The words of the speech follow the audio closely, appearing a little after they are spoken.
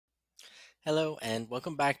Hello and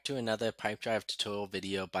welcome back to another Pipedrive tutorial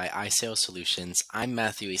video by iSales Solutions. I'm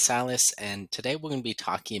Matthew Salas, and today we're going to be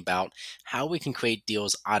talking about how we can create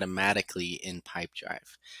deals automatically in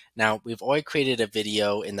Pipedrive. Now, we've already created a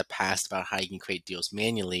video in the past about how you can create deals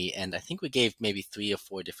manually, and I think we gave maybe 3 or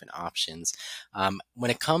 4 different options. When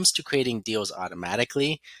it comes to creating deals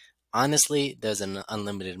automatically, honestly, there's an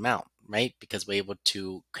unlimited amount, right? Because we're able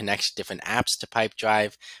to connect different apps to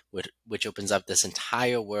Pipedrive, which opens up this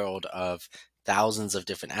entire world of thousands of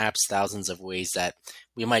different apps, thousands of ways that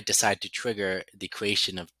we might decide to trigger the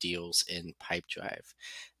creation of deals in Pipedrive.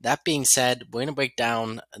 That being said, we're going to break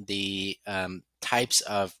down the types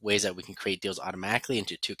of ways that we can create deals automatically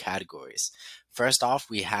into 2 categories. First off,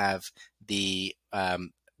 we have the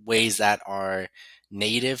ways that are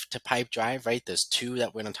native to Pipedrive, right? There's 2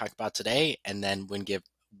 that we're going to talk about today, and then we're going to give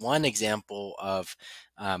one example of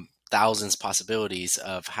thousands possibilities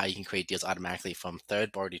of how you can create deals automatically from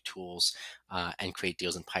third-party tools and create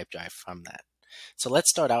deals in Pipedrive from that. So let's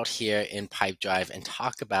start out here in Pipedrive and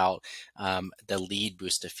talk about the lead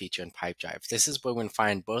booster feature in Pipedrive. This is where we can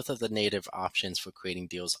find both of the native options for creating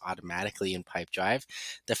deals automatically in Pipedrive.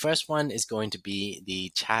 The first one is going to be the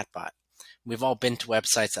chatbot. We've all been to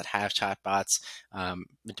websites that have chatbots.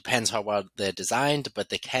 It depends how well they're designed, but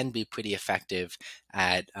they can be pretty effective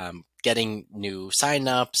at getting new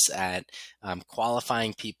signups, at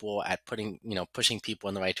qualifying people, at pushing people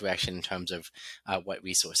in the right direction in terms of what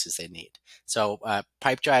resources they need. So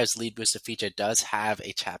Pipedrive's Lead Booster feature does have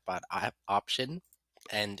a chatbot option,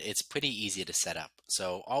 and it's pretty easy to set up.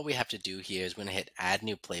 So all we have to do here is we're going to hit Add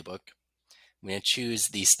New Playbook. I'm going to choose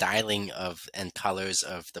the styling of and colors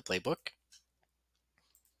of the playbook.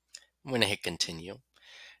 I'm going to hit continue.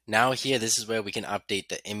 Now here, this is where we can update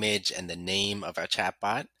the image and the name of our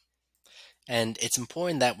chatbot. And it's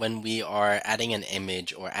important that when we are adding an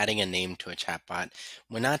image or adding a name to a chatbot,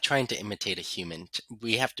 we're not trying to imitate a human.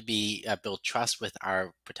 We have to build trust with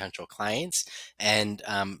our potential clients. And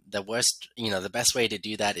the best way to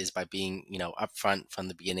do that is by being, upfront from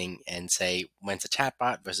the beginning and say when it's a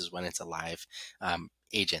chatbot versus when it's a live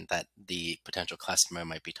agent that the potential customer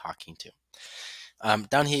might be talking to.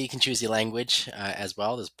 Down here, you can choose your language as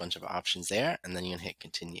well. There's a bunch of options there, and then you can hit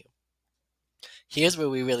continue. Here's where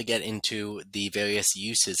we really get into the various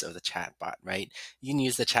uses of the chatbot, right? You can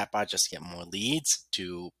use the chatbot just to get more leads,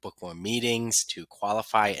 to book more meetings, to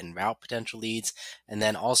qualify and route potential leads, and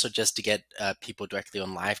then also just to get people directly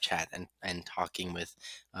on live chat and talking with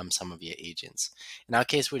some of your agents. In our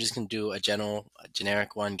case, we're just going to do a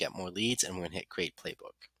generic one, get more leads, and we're going to hit create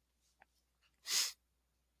playbook.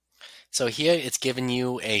 So here it's given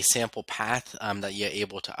you a sample path that you're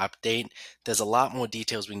able to update. There's a lot more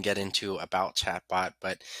details we can get into about Chatbot,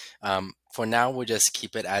 but for now we'll just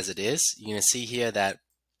keep it as it is. You can see here that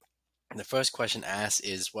the first question asked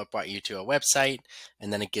is what brought you to a website,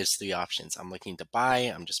 and then it gives 3 options. I'm looking to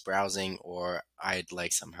buy, I'm just browsing, or I'd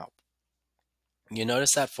like some help. You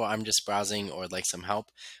notice that for I'm just browsing or like some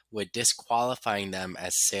help, we're disqualifying them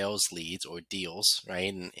as sales leads or deals,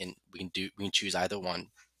 right? And we can choose either one.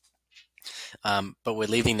 But we're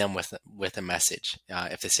leaving them with a message.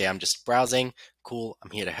 If they say, I'm just browsing, cool,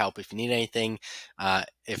 I'm here to help if you need anything.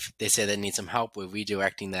 If they say they need some help, we're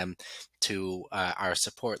redirecting them to our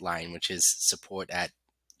support line, which is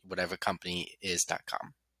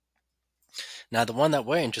support@whatevercompanyis.com. Now, the one that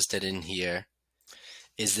we're interested in here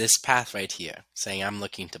is this path right here, saying I'm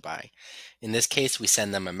looking to buy. In this case, we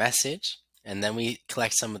send them a message, and then we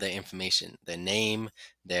collect some of their information, their name,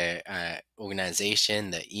 their organization,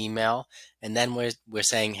 their email, and then we're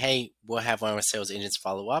saying, hey, we'll have one of our sales agents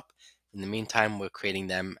follow up. In the meantime, we're creating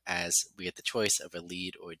them as we get the choice of a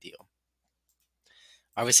lead or a deal.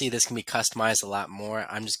 Obviously, this can be customized a lot more.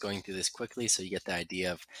 I'm just going through this quickly so you get the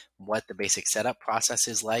idea of what the basic setup process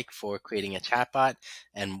is like for creating a chatbot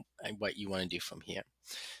and what you want to do from here.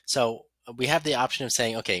 So we have the option of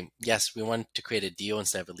saying, okay, yes, we want to create a deal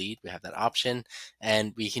instead of a lead. We have that option.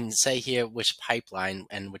 And we can say here which pipeline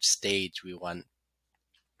and which stage we want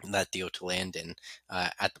that deal to land in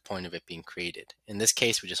at the point of it being created. In this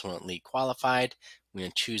case, we just want lead qualified. We're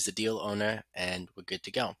going to choose the deal owner, and we're good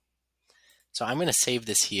to go. So I'm going to save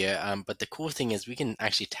this here, but the cool thing is we can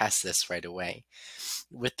actually test this right away.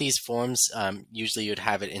 With these forms, usually you'd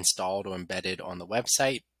have it installed or embedded on the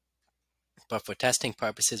website, but for testing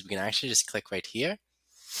purposes, we can actually just click right here,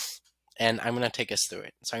 and I'm going to take us through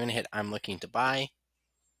it. So I'm going to hit I'm looking to buy,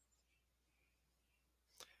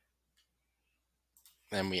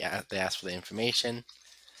 then they ask for the information.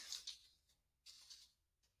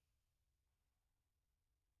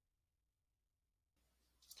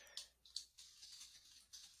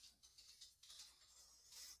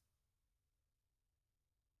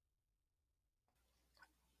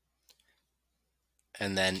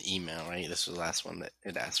 and then email, right? This was the last one that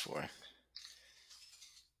it asked for.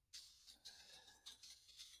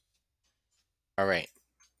 All right.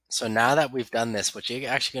 So now that we've done this, what you're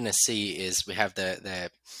actually going to see is we have the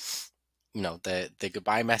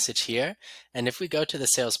goodbye message here. And if we go to the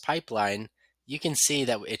sales pipeline, you can see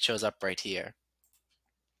that it shows up right here.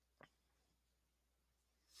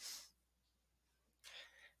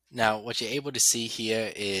 Now, what you're able to see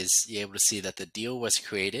here is you're able to see that the deal was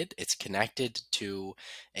created. It's connected to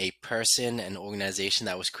a person and organization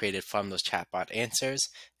that was created from those chatbot answers.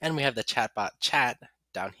 And we have the chatbot chat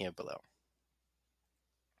down here below.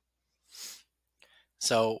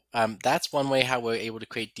 So that's one way how we're able to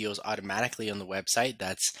create deals automatically on the website.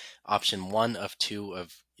 That's option 1 of 2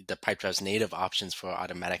 of the Pipedrive's native options for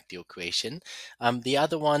automatic deal creation. The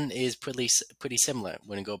other one is pretty similar.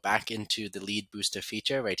 We're going to go back into the lead booster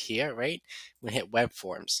feature right here, right? We hit web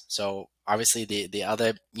forms. So obviously the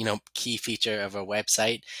other key feature of a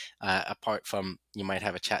website, apart from you might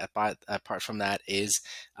have a chatbot, apart from that is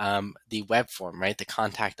the web form, right? The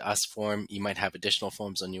contact us form. You might have additional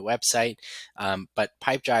forms on your website, but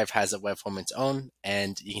Pipedrive has a web form of its own,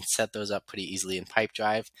 and you can set those up pretty easily in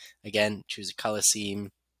Pipedrive. Again, choose a color scheme,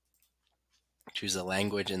 choose the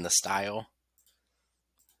language and the style,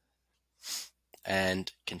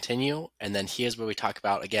 and continue. And then here's where we talk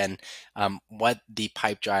about, again, what the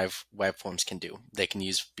Pipedrive web forms can do. They can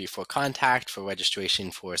use before contact, for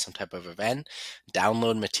registration for some type of event,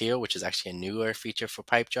 download material, which is actually a newer feature for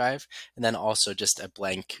Pipedrive, and then also just a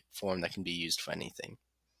blank form that can be used for anything.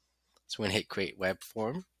 So we're going to hit create web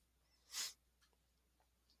form,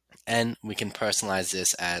 and we can personalize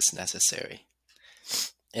this as necessary.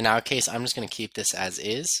 In our case, I'm just going to keep this as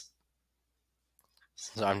is.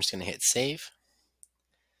 So I'm just going to hit save.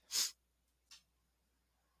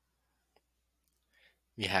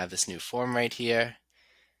 We have this new form right here.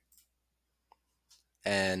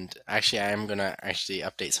 And actually, I am going to actually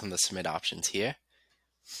update some of the submit options here.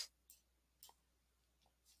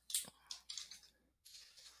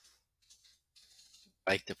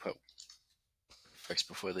 Like to put first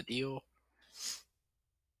before the deal.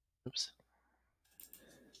 Oops.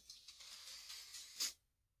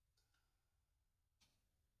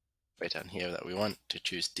 Right down here that we want to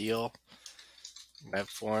choose deal, web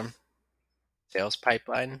form, sales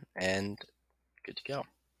pipeline, and good to go.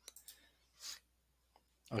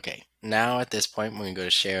 Okay, now at this point, we're going to go to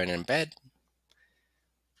share and embed.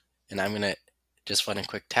 And I'm going to just run a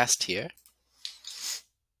quick test here.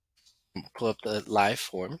 Pull up the live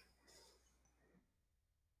form.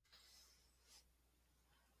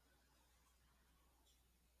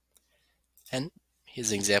 And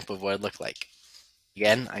here's an example of what it looked like.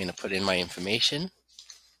 Again, I'm going to put in my information.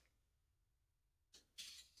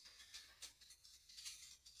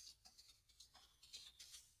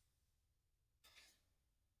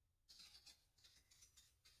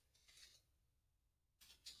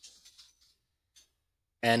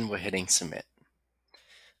 And we're hitting submit.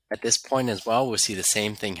 At this point as well, we'll see the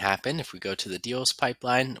same thing happen. If we go to the deals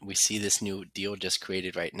pipeline, we see this new deal just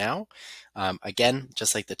created right now. Again,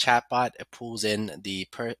 just like the chatbot, it pulls in the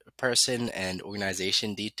person and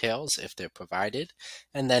organization details if they're provided,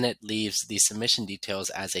 and then it leaves the submission details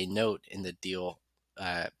as a note in the deal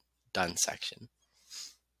done section.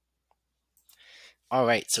 All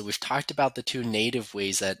right, so we've talked about the 2 native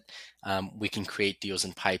ways that we can create deals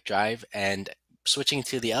in Pipedrive, and switching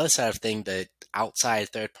to the other side of thing, the outside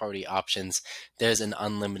third-party options, there's an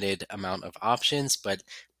unlimited amount of options, but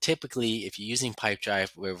typically if you're using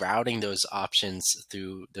Pipedrive, we're routing those options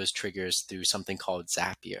through those triggers through something called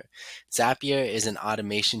Zapier. Zapier is an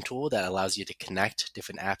automation tool that allows you to connect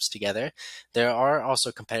different apps together. There are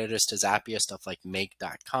also competitors to Zapier, stuff like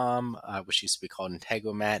Make.com, which used to be called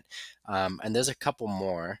Integromat, and there's a couple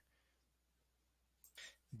more,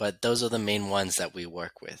 but those are the main ones that we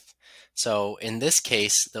work with. So in this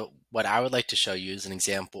case, what I would like to show you is an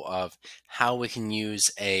example of how we can use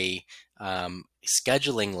a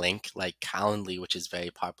scheduling link like Calendly, which is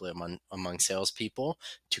very popular among salespeople,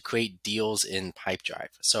 to create deals in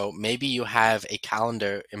Pipedrive. So maybe you have a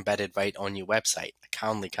calendar embedded right on your website, a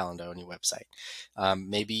Calendly calendar on your website.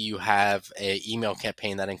 Maybe you have an email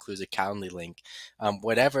campaign that includes a Calendly link.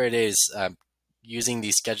 Whatever it is, using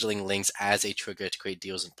these scheduling links as a trigger to create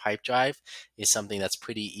deals in Pipedrive is something that's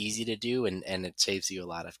pretty easy to do, and it saves you a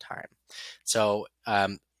lot of time. So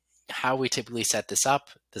how we typically set this up,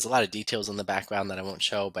 there's a lot of details in the background that I won't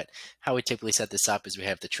show, but how we typically set this up is we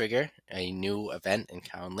have the trigger, a new event in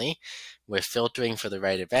Calendly. We're filtering for the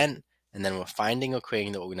right event. and then we're finding or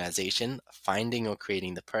creating the organization, finding or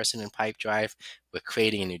creating the person in Pipedrive, we're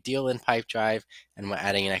creating a new deal in Pipedrive, and we're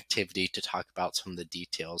adding an activity to talk about some of the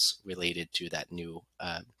details related to that new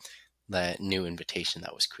the new invitation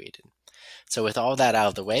that was created. So with all that out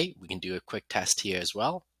of the way, we can do a quick test here as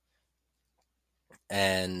well.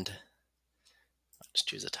 And I'll just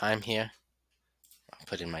choose a time here. I'll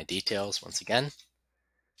put in my details once again.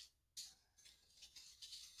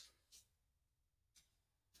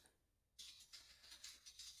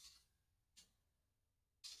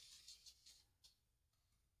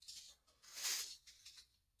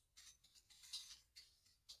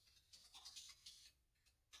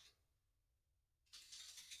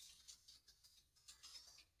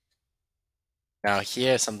 Now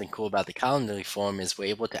here, something cool about the Calendly form is we're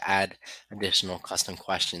able to add additional custom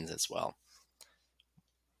questions as well.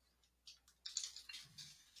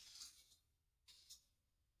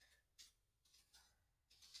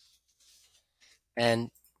 And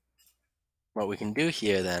what we can do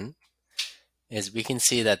here then is we can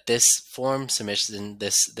see that this form submission,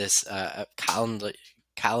 this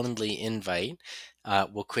Calendly invite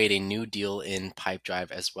will create a new deal in Pipedrive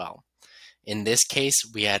as well. In this case,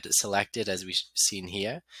 we had selected, as we've seen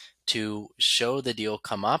here, to show the deal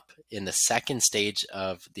come up in the second stage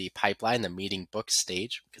of the pipeline, the meeting book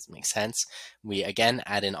stage, because it makes sense. We again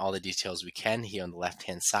add in all the details we can here on the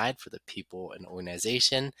left-hand side for the people and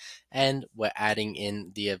organization, and we're adding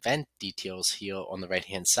in the event details here on the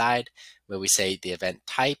right-hand side, where we say the event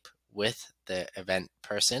type with the event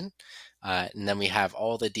person, and then we have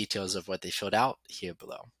all the details of what they filled out here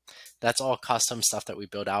below. That's all custom stuff that we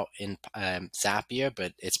build out in Zapier,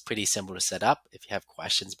 but it's pretty simple to set up. If you have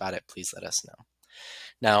questions about it, please let us know.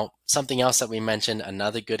 Now, something else that we mentioned,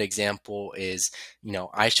 another good example is,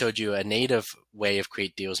 I showed you a native way of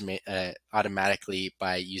create deals automatically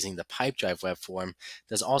by using the Pipedrive web form.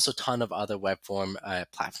 There's also a ton of other web form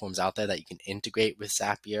platforms out there that you can integrate with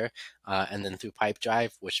Zapier and then through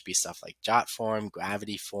Pipedrive, which would be stuff like JotForm,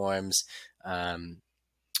 Gravity Forms, I'm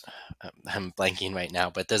blanking right now,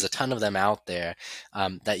 but there's a ton of them out there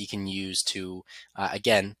that you can use to,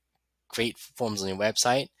 again, create forms on your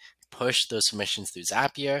website, push those submissions through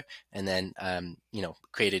Zapier, and then,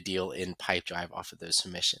 create a deal in Pipedrive off of those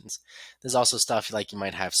submissions. There's also stuff like you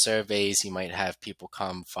might have surveys, you might have people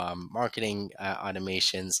come from marketing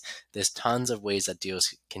automations. There's tons of ways that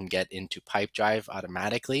deals can get into Pipedrive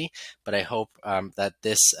automatically, but I hope that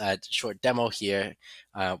this short demo here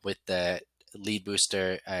with the lead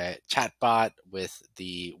booster chatbot, with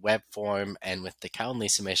the web form, and with the Calendly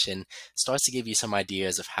submission starts to give you some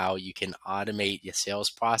ideas of how you can automate your sales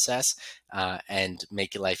process and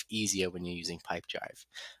make your life easier when you're using Pipedrive.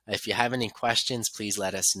 If you have any questions, please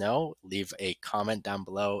let us know. Leave a comment down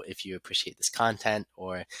below if you appreciate this content,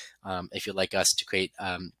 or if you'd like us to create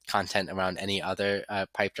content around any other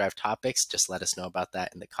Pipedrive topics, just let us know about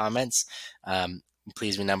that in the comments.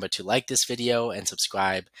 Please remember to like this video and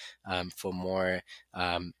subscribe for more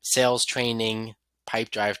sales training,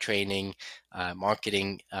 Pipedrive training,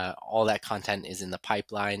 marketing. All that content is in the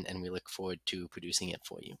pipeline, and we look forward to producing it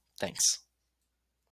for you. Thanks.